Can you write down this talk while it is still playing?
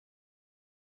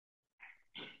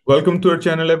Welcome to our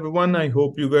channel, everyone. I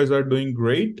hope you guys are doing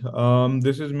great.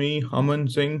 This is me, Aman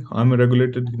Singh. I'm a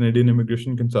regulated Canadian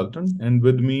immigration consultant. And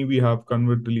with me, we have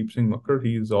Kanwar Daleep Singh Makkar.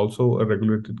 He is also a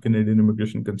regulated Canadian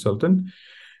immigration consultant.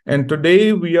 And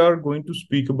today we are going to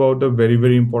speak about a very,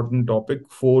 very important topic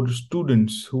for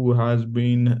students who has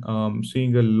been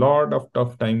seeing a lot of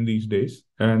tough time these days.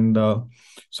 And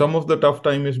some of the tough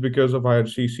time is because of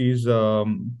IRCC's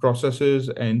processes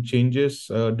and changes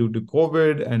due to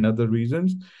COVID and other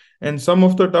reasons. And some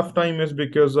of the tough time is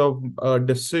because of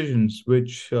decisions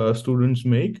which students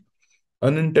make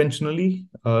unintentionally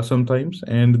sometimes,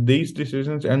 and these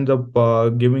decisions end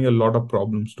up giving a lot of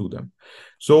problems to them.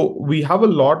 So we have a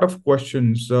lot of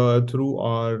questions through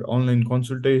our online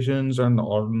consultations and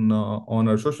on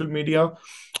our social media,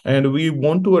 and we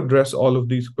want to address all of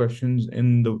these questions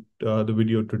in the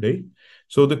video today.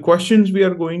 So the questions we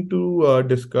are going to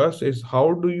discuss is,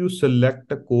 how do you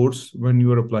select a course when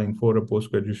you are applying for a post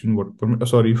graduation work permit?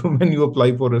 Sorry, when you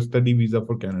apply for a study visa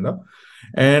for Canada,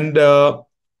 and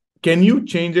can you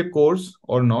change a course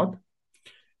or not?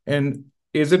 And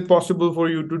is it possible for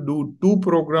you to do two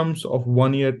programs of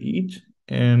 1 year each?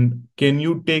 And can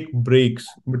you take breaks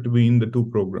between the two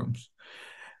programs?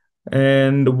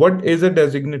 And what is a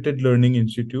designated learning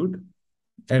institute?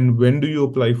 And when do you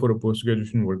apply for a post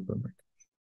graduation work permit?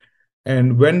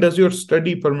 And when does your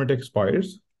study permit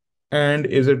expires? And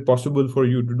is it possible for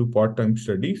you to do part-time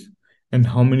studies? And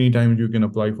how many times you can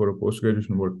apply for a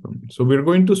post-graduation work permit? So we're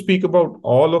going to speak about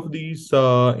all of these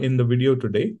in the video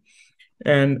today.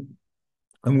 And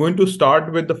I'm going to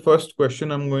start with the first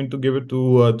question. I'm going to give it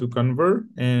to Kanwar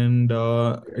and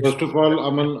First of all,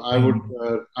 Aman,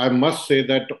 explain. I must say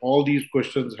that all these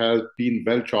questions have been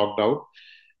well chalked out,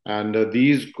 and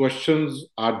these questions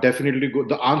are definitely good.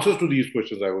 The answers to these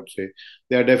questions, I would say,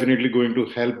 they are definitely going to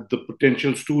help the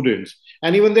potential students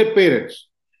and even their parents,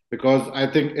 because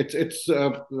I think it's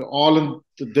all in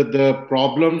the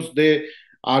problems. They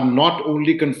are not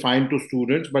only confined to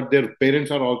students, but their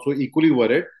parents are also equally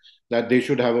worried that they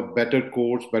should have a better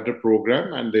course, better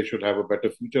program, and they should have a better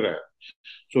future ahead.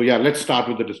 So yeah, let's start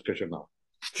with the discussion now.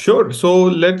 Sure. So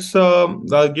let's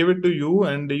I'll give it to you,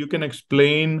 and you can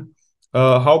explain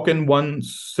how can one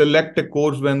select a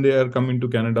course when they are coming to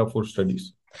Canada for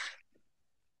studies.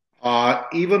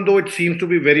 Even though it seems to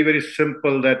be very, very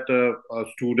simple that a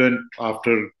student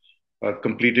after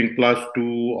completing plus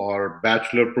two or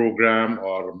bachelor program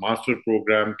or master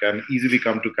program can easily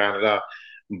come to Canada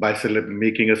by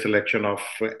making a selection of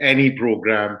any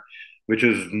program which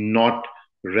is not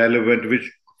relevant, which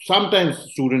sometimes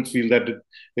students feel that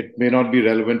it may not be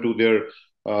relevant to their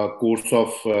course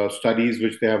of studies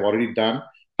which they have already done.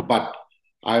 But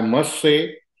I must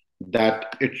say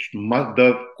that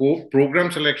the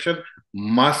program selection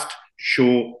must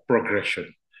show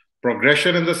progression.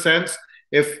 Progression in the sense,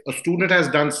 if a student has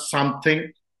done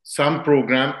something, some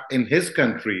program in his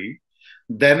country,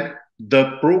 then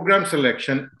the program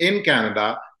selection in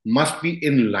Canada must be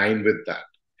in line with that.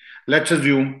 Let's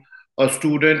assume a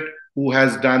student who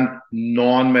has done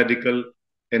non-medical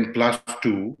in plus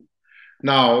two.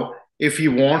 Now, if he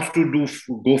wants to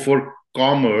go for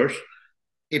commerce,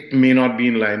 it may not be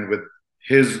in line with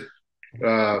his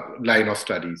line of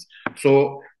studies.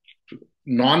 So,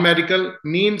 non-medical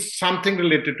means something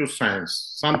related to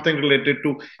science, something related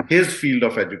to his field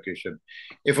of education.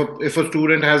 If a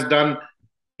student has done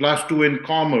plus two in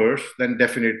commerce, then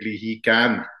definitely he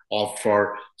can opt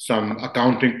for some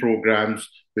accounting programs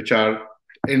which are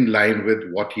in line with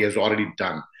what he has already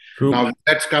done. True. Now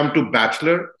let's come to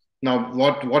bachelor. Now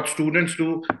what students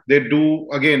do, they do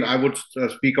again. I would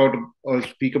speak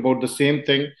about the same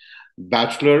thing.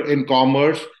 Bachelor in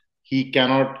commerce, he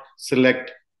cannot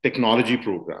select technology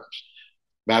programs.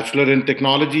 Bachelor in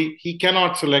technology, he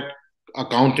cannot select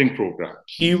accounting programs.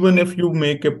 Even if you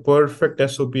make a perfect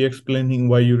SOP explaining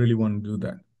why you really want to do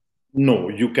that. No,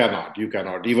 you cannot. You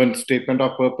cannot. Even statement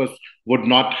of purpose would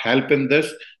not help in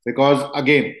this, because,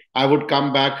 again, I would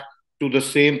come back to the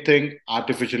same thing,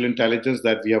 artificial intelligence,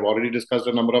 that we have already discussed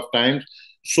a number of times.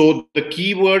 So the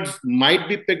keywords might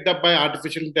be picked up by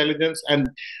artificial intelligence, and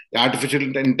the artificial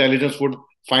intelligence would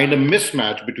find a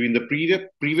mismatch between the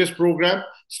previous program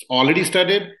already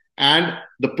studied and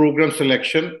the program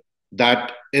selection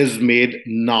that is made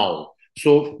now.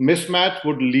 So mismatch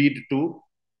would lead to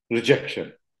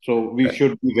rejection. So we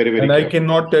should be very, very And I careful.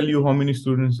 cannot tell you how many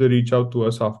students they reach out to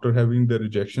us after having the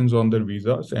rejections on their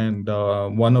visas. And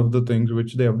one of the things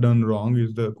which they have done wrong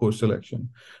is the course selection.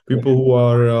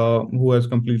 People who has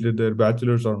completed their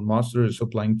bachelor's or master's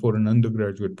applying for an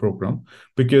undergraduate program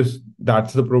because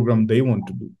that's the program they want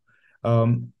to do.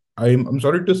 Um, I'm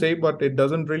sorry to say, but it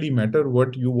doesn't really matter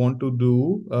what you want to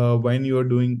do when you are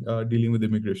doing dealing with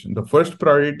immigration. The first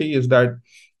priority is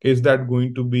that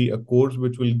going to be a course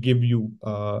which will give you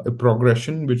a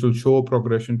progression, which will show a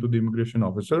progression to the immigration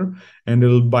officer, and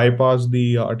it'll bypass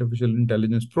the artificial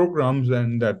intelligence programs,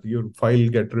 and that your file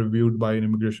get reviewed by an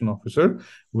immigration officer,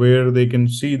 where they can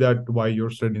see that why you're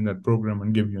studying that program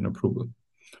and give you an approval.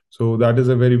 So that is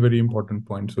a very, very important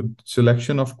point. So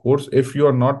selection, of course, if you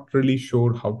are not really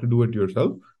sure how to do it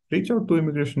yourself, reach out to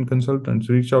immigration consultants,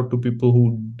 reach out to people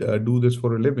who do this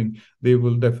for a living. They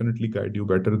will definitely guide you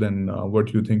better than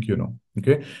what you think you know.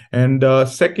 Okay. And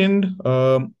second,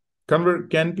 Kanwar,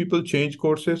 can people change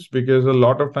courses? Because a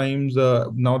lot of times,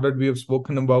 now that we have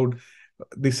spoken about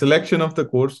the selection of the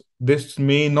course, this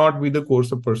may not be the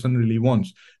course a person really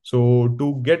wants. So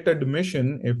to get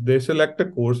admission, if they select a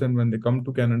course and when they come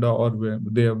to Canada, or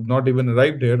they have not even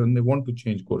arrived here and they want to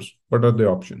change course, what are the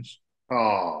options?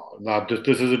 Oh, now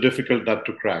this is a difficult nut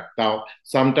to crack. Now,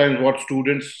 sometimes what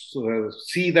students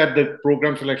see that the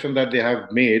program selection that they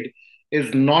have made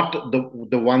is not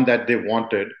the one that they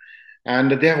wanted,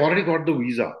 and they have already got the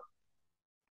visa.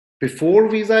 Before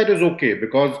visa, it is okay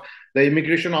because the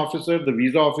immigration officer, the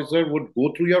visa officer would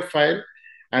go through your file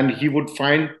and he would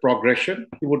find progression,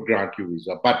 he would grant you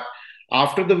visa. But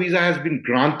after the visa has been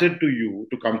granted to you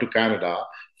to come to Canada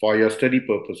for your study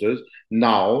purposes,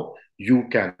 now you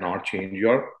cannot change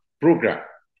your program.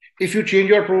 If you change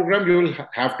your program, you will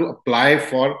have to apply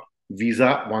for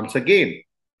visa once again.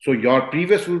 So your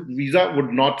previous visa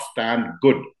would not stand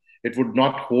good. It would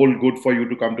not hold good for you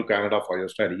to come to Canada for your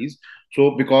studies.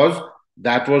 So because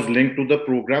that was linked to the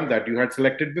program that you had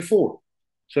selected before.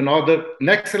 So now the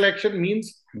next selection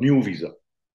means new visa.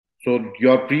 So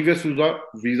your previous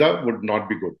visa would not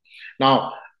be good.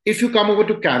 Now, if you come over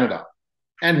to Canada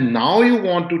and now you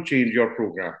want to change your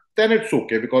program, then it's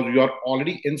okay because you are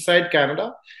already inside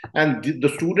Canada, and the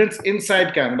students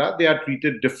inside Canada, they are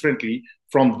treated differently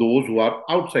from those who are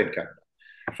outside Canada.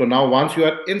 So now once you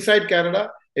are inside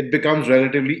Canada, it becomes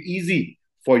relatively easy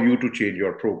for you to change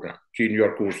your program, change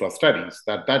your course of studies.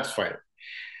 That's fine.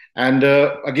 And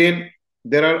again,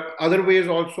 there are other ways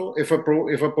also. If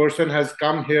a person has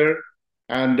come here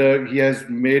and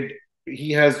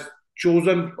he has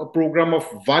chosen a program of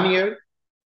 1 year,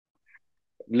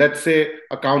 let's say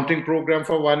accounting program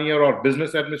for 1 year or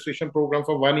business administration program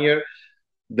for 1 year,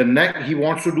 the next he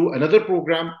wants to do another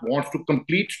program, wants to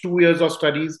complete 2 years of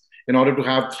studies in order to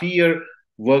have 3 year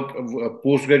work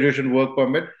post graduation work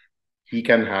permit. He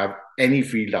can have any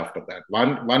field after that.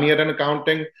 One year in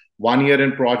accounting, 1 year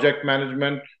in project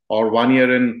management, or 1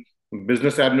 year in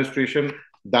business administration.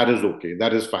 That is okay.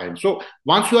 That is fine. So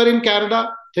once you are in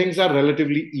Canada, things are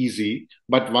relatively easy.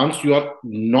 But once you are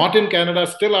not in Canada,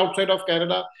 still outside of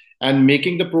Canada, and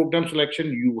making the program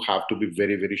selection, you have to be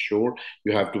very, very sure.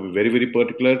 You have to be very, very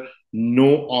particular.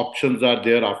 No options are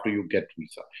there after you get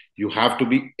visa. You have to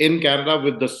be in Canada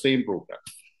with the same program.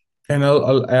 And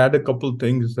I'll add a couple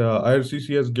things.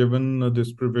 IRCC has given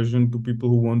this provision to people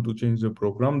who want to change the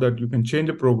program, that you can change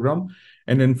a program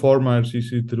and inform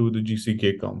IRCC through the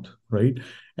GCK account, right?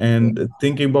 And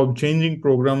thinking about changing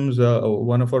programs,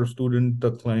 one of our student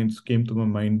clients came to my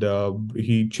mind.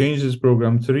 He changed his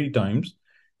program 3 times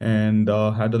and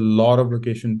had a lot of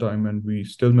vacation time, and we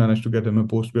still managed to get him a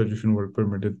post-graduation work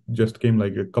permit. It just came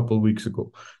like a couple of weeks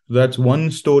ago. So that's one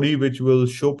story which will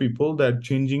show people that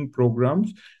changing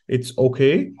programs, it's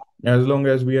okay as long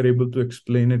as we are able to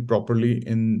explain it properly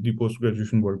in the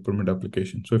post-graduation work permit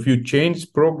application. So if you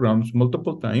change programs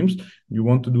multiple times, you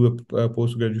want to do a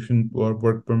post-graduation or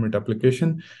work permit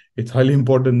application, it's highly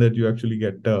important that you actually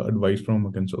get advice from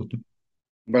a consultant.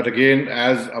 But again,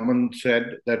 as Aman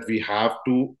said, that we have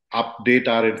to update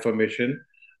our information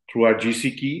through our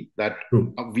GC key that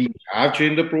True. we have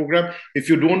changed the program. If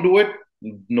you don't do it,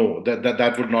 no,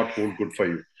 that would not hold good for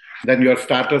you. Then your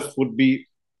status would be,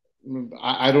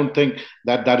 I don't think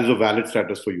that is a valid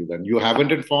status for you. Then you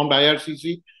haven't informed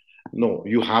IRCC. No,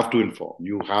 you have to inform.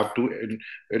 You have to,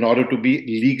 in order to be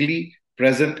legally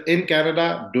present in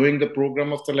Canada doing the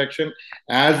program of selection,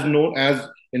 as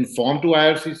informed to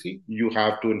IRCC, you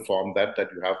have to inform that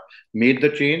you have made the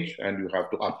change and you have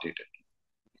to update it.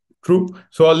 True.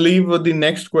 So I'll leave the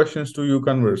next questions to you,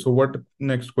 Kanwar. So what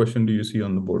next question do you see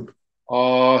on the board?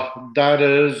 That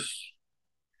is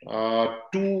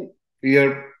 2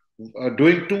 year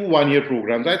doing 2 1 year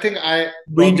programs. I think I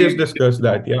We probably just discussed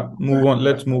that. Yeah. Move on.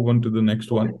 Let's move on to the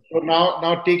next okay. one. So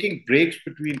now taking breaks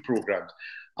between programs.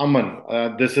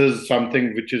 Aman, this is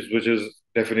something which is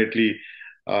definitely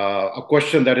a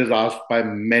question that is asked by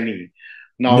many.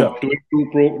 Yeah.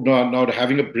 Now, now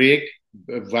having a break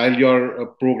while your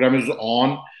program is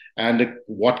on, and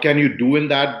what can you do in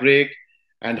that break,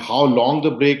 and how long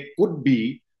the break could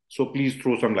be. So please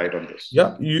throw some light on this.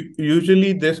 Yeah,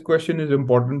 usually this question is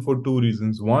important for two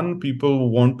reasons. One, people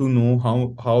want to know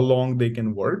how long they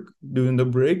can work during the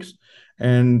breaks,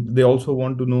 and they also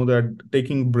want to know that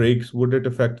taking breaks, would it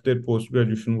affect their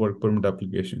post-graduation work permit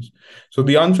applications? So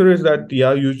the answer is that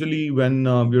yeah, usually when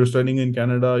you're studying in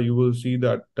Canada, you will see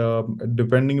that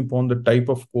depending upon the type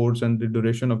of course and the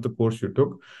duration of the course you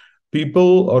took,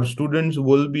 people or students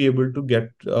will be able to get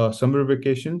summer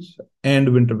vacations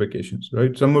and winter vacations,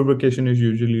 right? Summer vacation is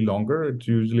usually longer. It's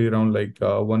usually around like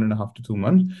 1.5 to 2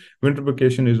 months. Winter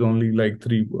vacation is only like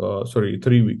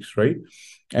 3 weeks, right?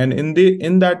 And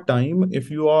in that time, if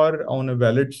you are on a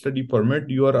valid study permit,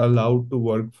 you are allowed to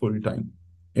work full time.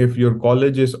 If your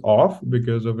college is off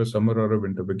because of a summer or a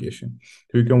winter vacation,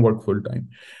 you can work full time.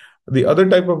 The other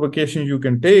type of vacation you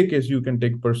can take is you can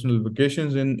take personal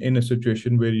vacations in a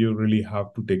situation where you really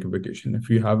have to take a vacation. If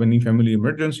you have any family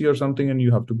emergency or something and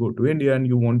you have to go to India and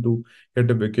you want to get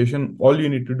a vacation, all you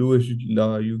need to do is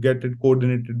you get it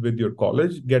coordinated with your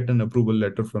college, get an approval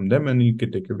letter from them, and you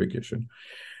can take a vacation.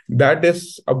 That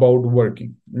is about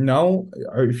working. Now,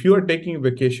 if you are taking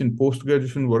vacation, post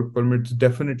graduation work permits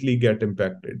definitely get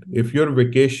impacted. If your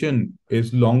vacation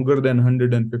is longer than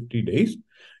 150 days,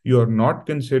 you are not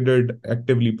considered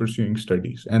actively pursuing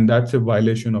studies, and that's a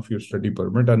violation of your study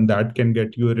permit, and that can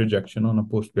get you a rejection on a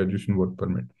post graduation work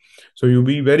permit. So you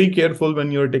be very careful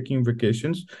when you're taking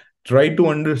vacations. Try to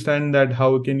understand that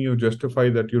how can you justify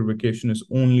that your vacation is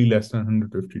only less than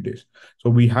 150 days.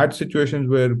 So we had situations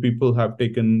where people have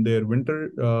taken their winter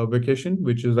vacation,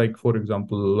 which is like, for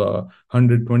example,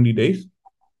 120 days,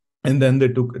 and then they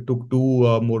took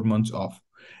 2 more months off,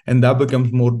 and that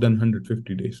becomes more than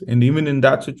 150 days. And even in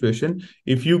that situation,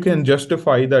 if you can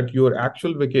justify that your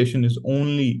actual vacation is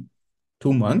only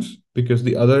 2 months, because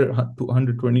the other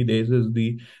 220 days is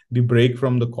the break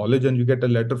from the college, and you get a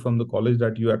letter from the college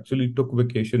that you actually took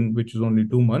vacation which is only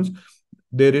 2 months,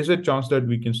 there is a chance that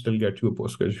we can still get you a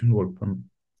post graduation work permit.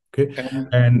 Okay.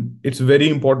 And And it's very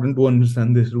important to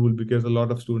understand this rule, because a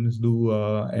lot of students do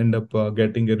end up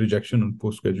getting a rejection on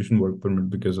post graduation work permit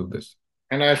because of this.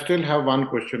 And I still have one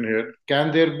question here.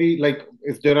 Can there be, like,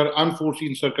 if there are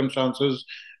unforeseen circumstances,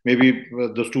 maybe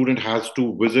the student has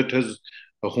to visit his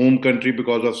home country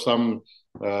because of some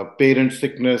parent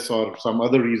sickness or some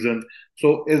other reason?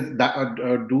 So, is that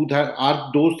do that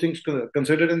are those things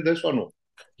considered in this or no?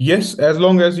 Yes, as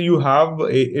long as you have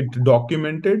it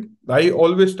documented. I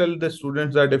always tell the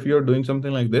students that if you're doing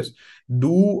something like this,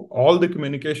 do all the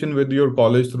communication with your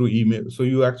college through email. So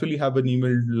you actually have an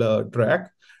email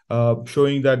track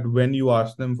showing that when you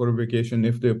ask them for a vacation,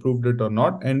 if they approved it or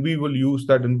not, and we will use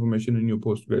that information in your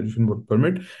post graduation work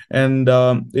permit. And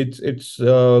it's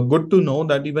good to know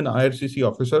that even IRCC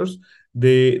officers,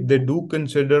 they do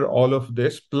consider all of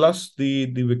this, plus the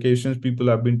vacations people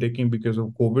have been taking because of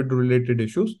COVID related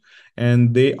issues,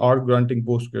 and they are granting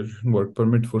post graduation work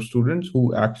permit for students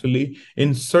who actually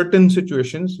in certain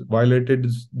situations violated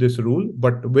this rule,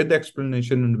 but with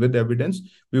explanation and with evidence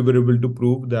we were able to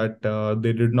prove that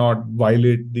they did not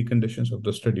violate the conditions of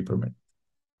the study permit.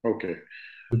 Okay.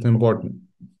 It's important.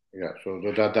 Yeah, so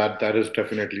that is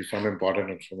definitely some important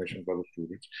information for the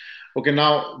students. Okay,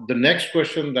 now the next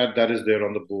question that is there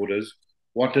on the board is,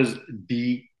 what is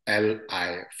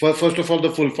DLI? First of all, the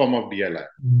full form of DLI.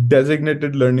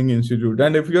 Designated Learning Institute.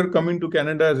 And if you're coming to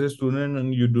Canada as a student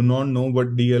and you do not know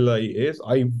what DLI is,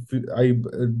 I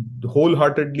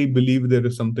wholeheartedly believe there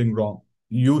is something wrong.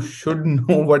 You should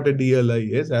know what a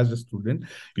DLI is as a student.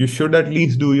 You should at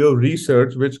least do your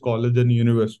research, which college and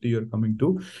university you're coming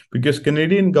to, because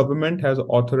Canadian government has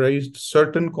authorized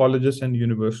certain colleges and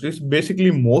universities,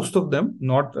 basically most of them,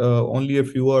 not only a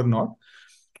few are not.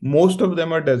 Most of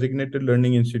them are designated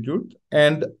learning institutes,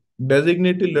 and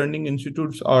designated learning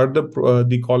institutes are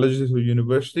the colleges or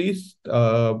universities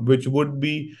which would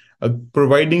be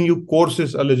providing you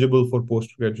courses eligible for post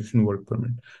graduation work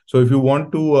permit. So if you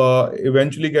want to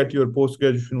eventually get your post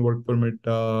graduation work permit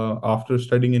after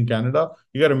studying in Canada,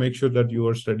 you got to make sure that you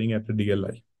are studying at the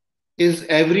DLI. Is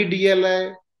every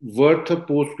DLI worth a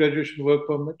post graduation work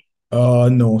permit?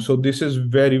 No, so this is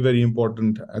very, very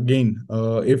important. Again,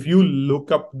 if you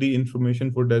look up the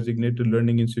information for designated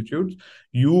learning institutes,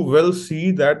 you will see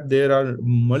that there are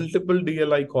multiple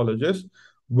DLI colleges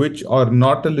which are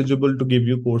not eligible to give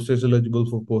you courses eligible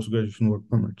for post-graduation work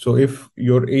permit. So if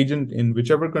your agent in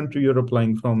whichever country you're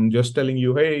applying from just telling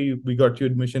you, hey, we got you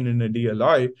admission in a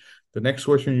DLI, The next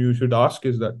question you should ask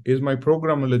is that, is my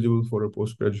program eligible for a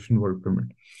post-graduation work permit?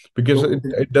 Because So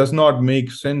it does not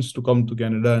make sense to come to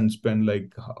Canada and spend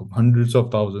like hundreds of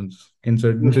thousands in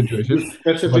certain you situations,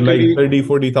 for like specifically 30,000,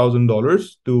 40,000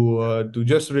 dollars to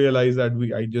just realize that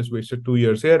I just wasted 2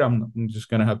 years here. I'm just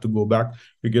gonna have to go back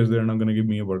because they're not gonna give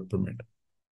me a work permit.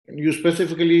 you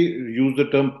specifically use the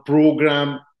term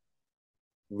program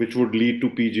which would lead to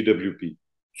PGWP.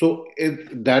 So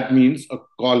that means a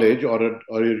college or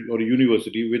a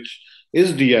university which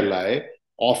is DLI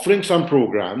offering some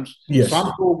programs. Yes.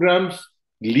 Some programs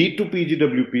lead to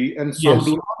PGWP and some Yes.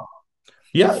 do not.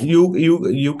 Yeah,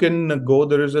 you can go.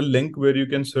 There is a link where you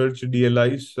can search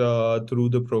DLIs through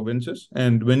the provinces,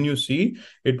 and when you see,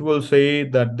 it will say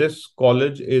that this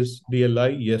college is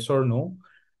DLI, yes or no.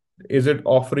 Is it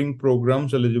offering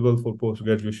programs eligible for post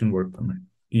graduation work permit?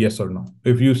 Yes or no.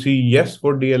 If you see yes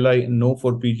for DLI and no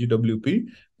for PGWP,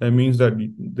 that means that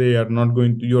they are not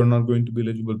going to. You are not going to be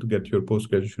eligible to get your post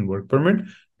graduation work permit,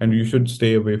 and you should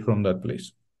stay away from that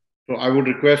place. So I would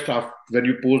request when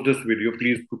you post this video,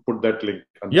 please put that link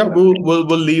under Yeah, that. we'll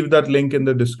leave that link in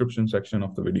the description section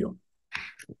of the video.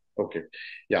 Okay.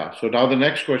 Yeah. So now the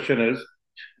next question is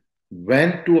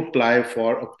when to apply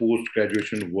for a post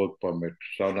graduation work permit.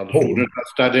 So now the Oh, students are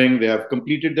studying, they have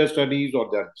completed their studies or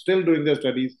they're still doing their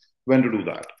studies. When to do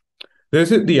that?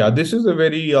 this is a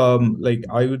very like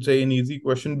I would say an easy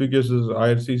question because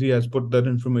IRCC has put that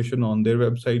information on their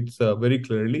websites very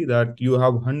clearly that you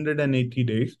have 180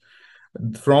 days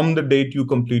from the date you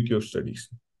complete your studies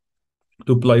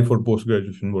to apply for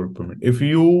post-graduation work permit. If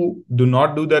you do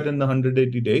not do that in the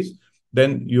 180 days,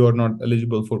 then you are not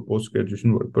eligible for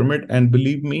post-graduation work permit. And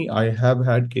believe me, I have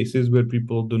had cases where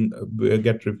people don't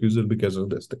get refusal because of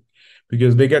this thing,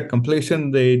 because they get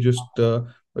completion. They just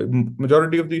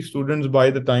majority of these students, by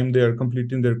the time they are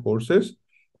completing their courses,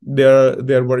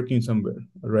 they're working somewhere,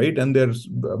 right? And they're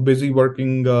busy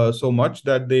working so much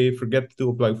that they forget to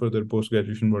apply for their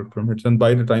post-graduation work permits. And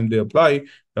by the time they apply,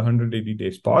 the 180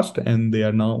 days passed and they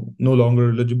are now no longer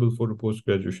eligible for a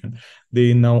post-graduation.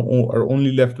 They now are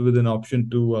only left with an option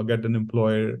to get an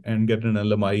employer and get an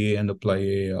LMIA and apply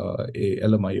a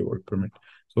LMIA work permit.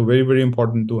 So very, very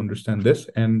important to understand this.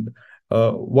 And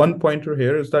one pointer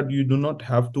here is that you do not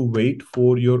have to wait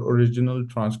for your original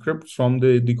transcripts from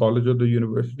the college or the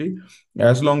university.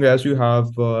 As long as you have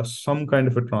some kind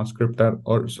of a transcript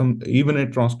or some even a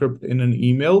transcript in an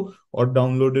email or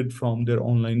downloaded from their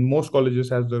online. Most colleges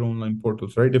has their online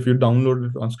portals, right? If you download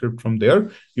the transcript from there,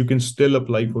 you can still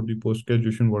apply for the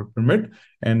post-graduation work permit.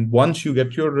 And once you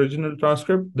get your original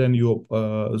transcript, then you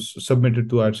submit it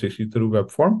to IRCC through web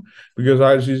form, because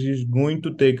IRCC is going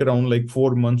to take around like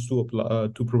 4 months to apply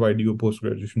to provide you a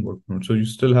post-graduation work permit. So you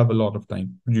still have a lot of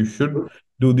time. You should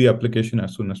do the application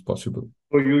as soon as possible.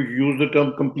 So you use the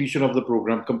term completion of the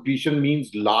program. Completion means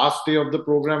last day of the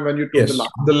program when you took the Yes,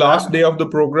 last the exam. last day of the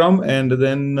program, and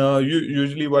then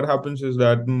usually what happens is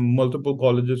that multiple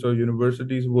colleges or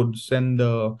universities would send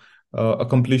a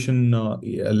completion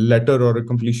letter or a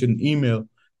completion email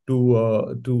to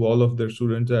all of their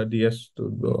students that yes,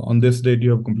 on this date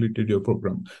you have completed your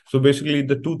program. So basically,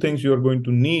 the two things you are going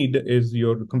to need is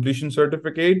your completion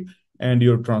certificate and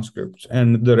your transcripts,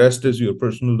 and the rest is your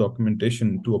personal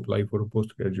documentation to apply for a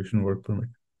post graduation work permit.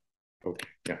 Okay.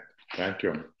 Yeah. Thank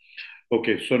you.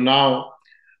 Okay. So now,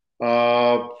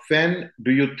 when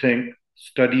do you think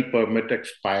study permit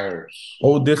expires?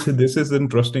 Oh, this is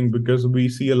interesting because we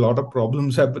see a lot of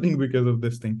problems happening because of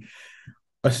this thing.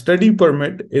 A study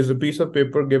permit is a piece of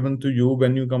paper given to you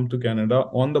when you come to Canada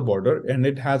on the border, and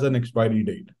it has an expiry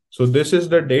date. So this is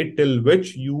the date till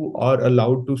which you are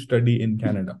allowed to study in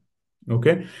Canada.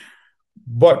 Okay.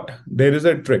 But there is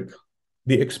a trick.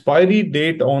 The expiry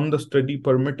date on the study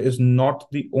permit is not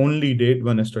the only date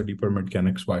when a study permit can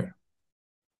expire.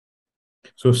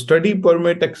 So study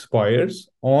permit expires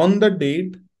on the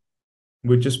date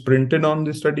which is printed on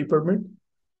the study permit,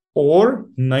 or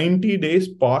 90 days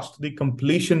past the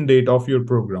completion date of your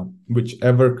program,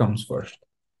 whichever comes first.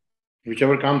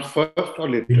 Whichever comes first or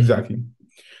later. Exactly.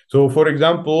 So, for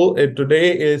example, if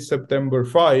today is September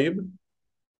 5,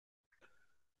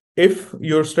 if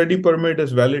your study permit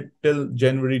is valid till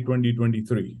January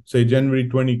 2023, say January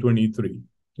 2023,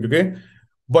 okay?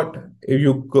 But if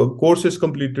your course is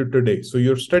completed today, so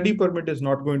your study permit is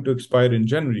not going to expire in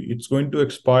January. It's going to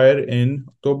expire in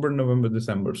October, November,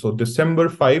 December. So December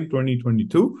 5,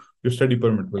 2022, your study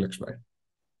permit will expire.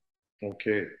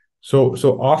 Okay. So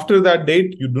after that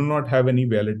date, you do not have any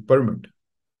valid permit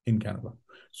in Canada.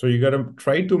 So you got to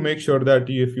try to make sure that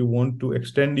if you want to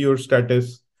extend your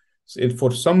status, If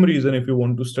for some reason, if you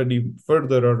want to study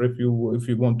further, or if you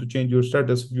want to change your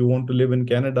status, if you want to live in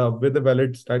Canada with a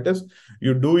valid status,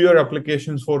 you do your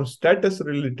applications for status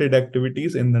related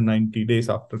activities in the 90 days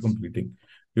after completing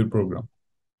your program.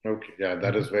 Okay, yeah,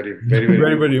 that is very, very,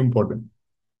 very, Very important.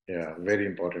 yeah, very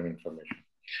important information.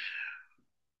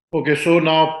 Okay, so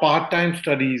now part-time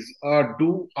studies, are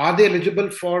they eligible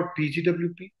for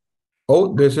PGWP?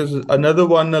 Oh, this is another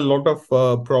one. A lot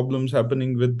of problems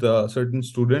happening with certain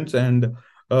students, and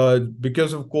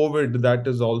because of COVID, that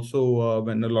is also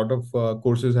when a lot of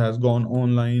courses has gone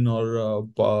online or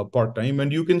part time.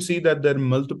 And you can see that there are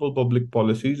multiple public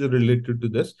policies related to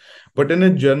this. But in a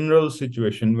general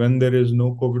situation, when there is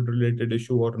no COVID related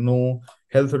issue or no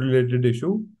health related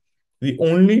issue, the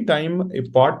only time a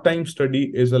part-time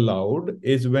study is allowed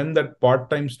is when that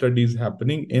part-time study is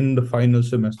happening in the final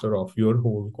semester of your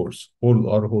whole course,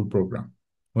 whole program,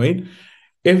 right?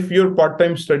 If your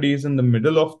part-time study is in the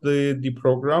middle of the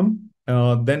program,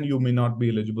 then you may not be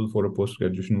eligible for a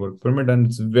post-graduation work permit, and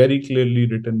it's very clearly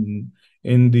written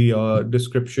in the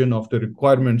description of the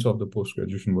requirements of the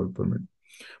post-graduation work permit.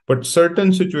 But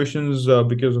certain situations,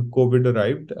 because of COVID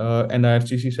arrived, and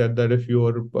IRCC said that if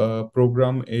your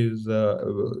program is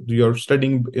you're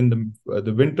studying in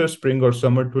the winter, spring, or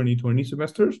summer 2020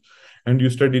 semesters, and you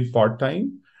studied part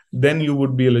time, then you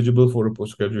would be eligible for a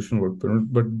post graduation work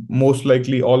permit. But most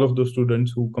likely, all of those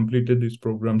students who completed these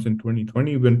programs in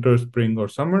 2020, winter, spring, or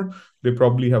summer, they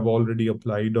probably have already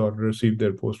applied or received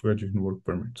their post graduation work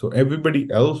permit. So everybody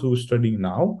else who's studying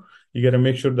now, you got to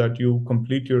make sure that you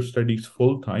complete your studies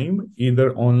full time,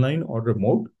 either online or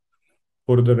remote,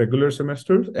 for the regular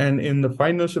semesters. And in the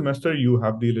final semester, you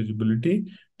have the eligibility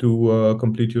to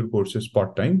complete your courses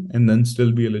part time and then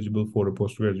still be eligible for a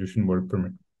post graduation work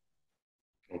permit.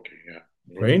 Okay, yeah.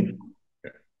 Good. Right?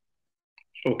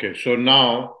 Yeah. Okay, so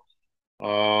now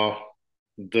uh,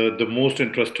 the most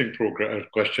interesting program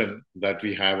question that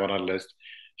we have on our list: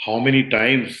 how many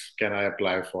times can I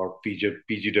apply for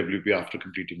PGWP after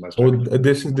completing my Oh,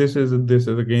 studies? this is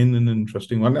again an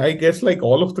interesting one. I guess like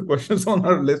all of the questions on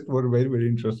our list were very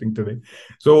interesting today.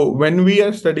 So when we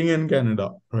are studying in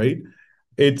Canada, right,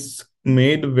 it's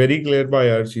made very clear by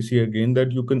RCC again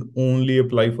that you can only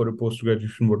apply for a post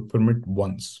graduation work permit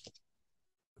once.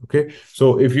 Okay,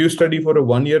 so if you study for a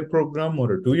 1 year program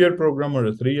or a 2 year program or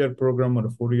a 3 year program or a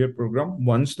 4 year program,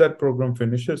 once that program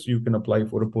finishes, you can apply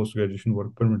for a post graduation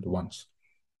work permit once.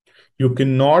 You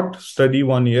cannot study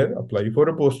 1 year, apply for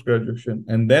a post graduation,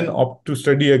 and then opt to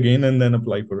study again and then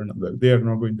apply for another. They are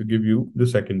not going to give you the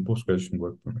second post graduation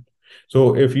work permit.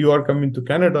 So if you are coming to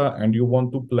Canada and you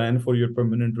want to plan for your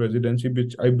permanent residency,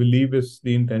 which I believe is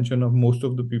the intention of most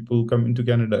of the people coming to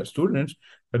Canada as students,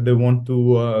 that they want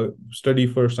to study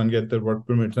first and get their work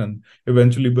permits and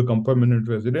eventually become permanent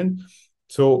resident.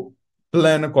 So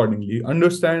plan accordingly.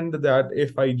 Understand that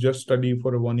if I just study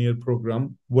for a 1 year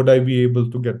program, would I be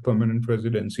able to get permanent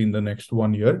residency in the next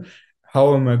 1 year?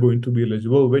 How am I going to be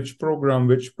eligible? Which program,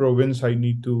 which province I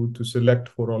need to select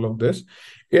for all of this?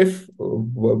 If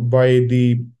by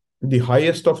the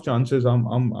highest of chances,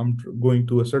 I'm going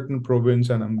to a certain province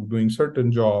and I'm doing certain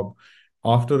job.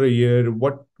 After a year,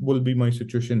 what will be my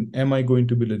situation? Am I going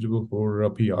to be eligible for a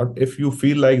PR? If you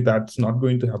feel like that's not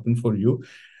going to happen for you,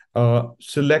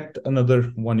 select another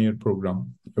 1 year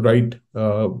program right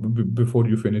before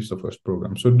you finish the first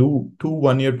program. So do 2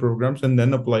 1 year programs and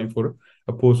then apply for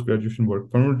a post graduation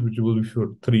work permit, which will be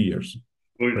for 3 years.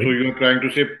 So Right? you're trying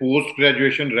to say post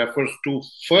graduation refers to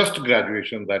first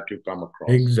graduation that you come across.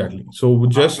 Exactly. So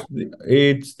just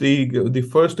it's the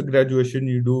first graduation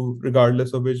you do,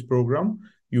 regardless of which program.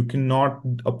 You cannot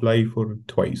apply for it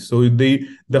twice. So the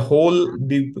whole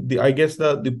the I guess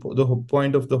the whole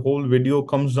point of the whole video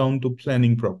comes down to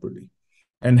planning properly,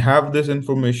 and have this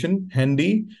information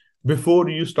handy before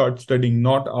you start studying,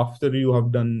 not after you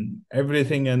have done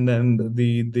everything and then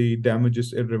the damage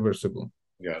is irreversible.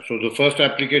 Yeah. So the first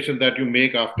application that you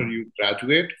make after you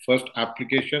graduate, first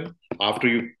application after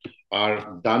you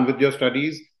are done with your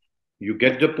studies, you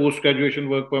get the post graduation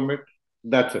work permit.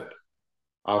 That's it.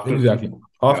 After, Exactly.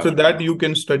 yeah. After that, you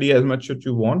can study as much as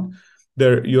you want.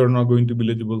 There, you're not going to be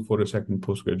eligible for a second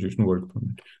post-graduation work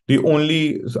permit. The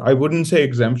only, I wouldn't say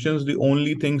exemptions, the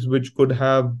only things which could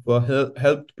have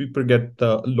helped people get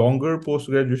longer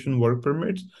post-graduation work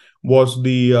permits was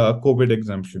the COVID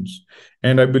exemptions.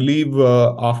 And I believe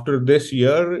after this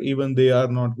year, even they are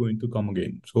not going to come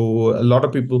again. So a lot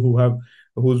of people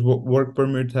whose work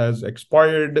permit has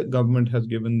expired, government has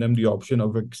given them the option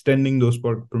of extending those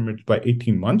work permits by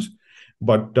 18 months,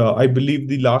 But I believe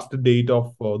the last date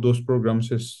of those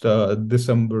programs is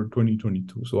December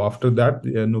 2022. So after that,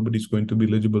 nobody's going to be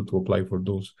eligible to apply for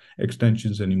those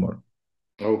extensions anymore.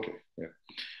 Okay. Yeah.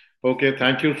 Okay.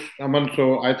 Thank you, Aman.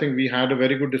 So I think we had a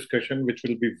very good discussion, which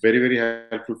will be very, very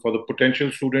helpful for the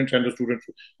potential students and the students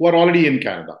who are already in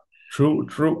Canada. True,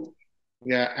 true.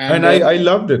 Yeah. And And I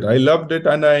loved it. I loved it.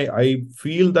 And I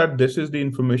feel that this is the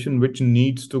information which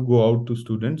needs to go out to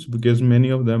students, because many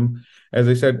of them, as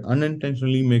I said,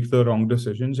 unintentionally make the wrong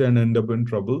decisions and end up in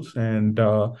troubles. And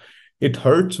it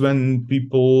hurts when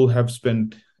people have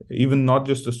spent, even not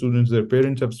just the students, their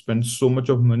parents have spent so much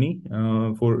of money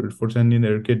for sending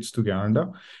their kids to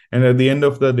Canada. And at the end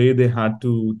of the day, they had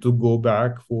to go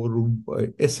back for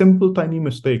a simple tiny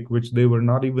mistake, which they were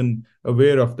not even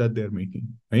aware of that they're making,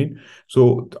 right?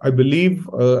 So I believe,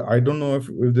 I don't know if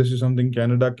this is something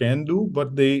Canada can do, but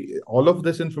all of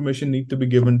this information need to be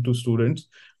given to students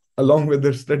along with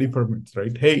their study permits,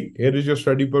 right? Hey, here is your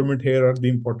study permit. Here are the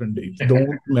important dates.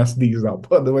 Don't mess these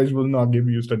up. Otherwise, we'll not give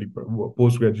you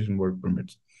post-graduation work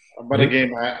permits, but right?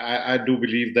 again, I do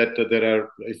believe that there are,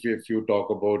 if you talk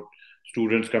about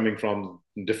students coming from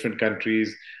different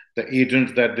countries, the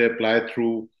agents that they apply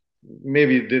through,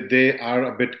 maybe they are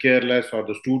a bit careless, or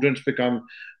the students become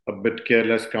a bit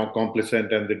careless,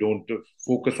 complacent, and they don't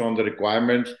focus on the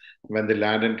requirements when they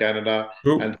land in Canada.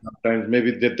 True. And sometimes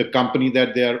maybe the company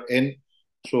that they are in.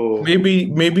 So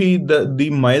Maybe the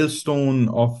milestone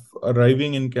of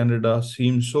arriving in Canada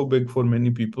seems so big for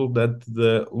many people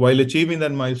that while achieving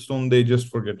that milestone, they just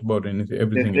forget about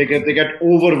everything else. they get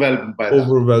overwhelmed by that.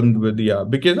 Overwhelmed with, yeah,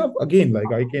 because of, again,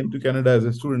 like I came to Canada as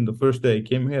a student. The first day I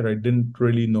came here, I didn't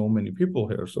really know many people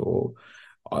here. So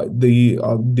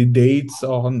the dates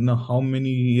on how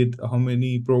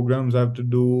many programs I have to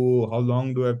do, how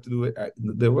long do I have to do it,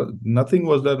 there was nothing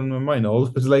was that in my mind. All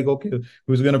was like, okay,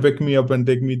 who's gonna pick me up and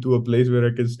take me to a place where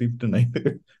I can sleep tonight?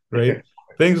 Right?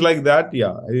 Things like that,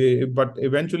 yeah. But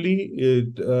eventually,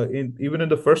 even in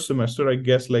the first semester, I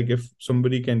guess, like if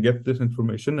somebody can get this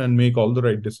information and make all the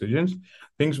right decisions,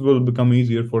 things will become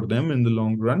easier for them in the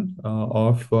long run,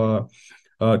 of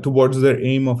towards their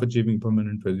aim of achieving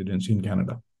permanent residency in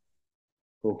Canada.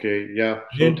 Okay, yeah.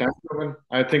 So Yeah, thank you, Aman.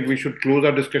 I think we should close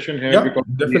our discussion here yeah, because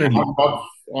we have definitely. lots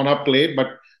on our plate, but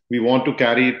we want to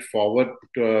carry it forward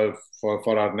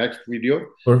for our next video.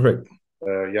 Perfect.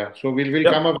 Yeah, so we'll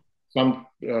Yeah, come up with some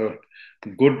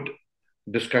good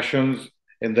discussions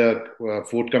in the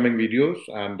forthcoming videos.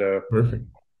 And perfect.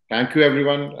 thank you,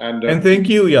 everyone. And And thank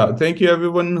you, yeah, thank you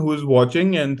everyone who's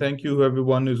watching, and thank you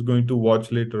everyone who's going to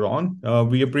watch later on.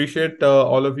 We appreciate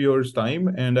all of yours time,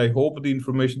 and I hope the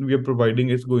information we are providing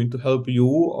is going to help you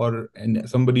or and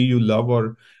somebody you love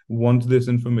or wants this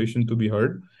information to be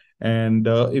heard. And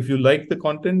if you like the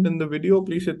content in the video,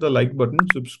 please hit the like button,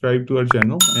 subscribe to our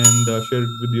channel, and share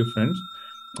it with your friends.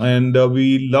 And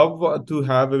we love to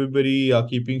have everybody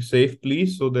keeping safe,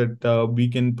 please, so that we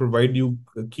can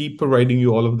keep providing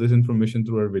you all of this information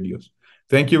through our videos.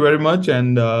 Thank you very much,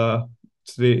 and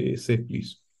stay safe,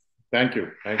 please. thank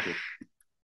you. Thank you.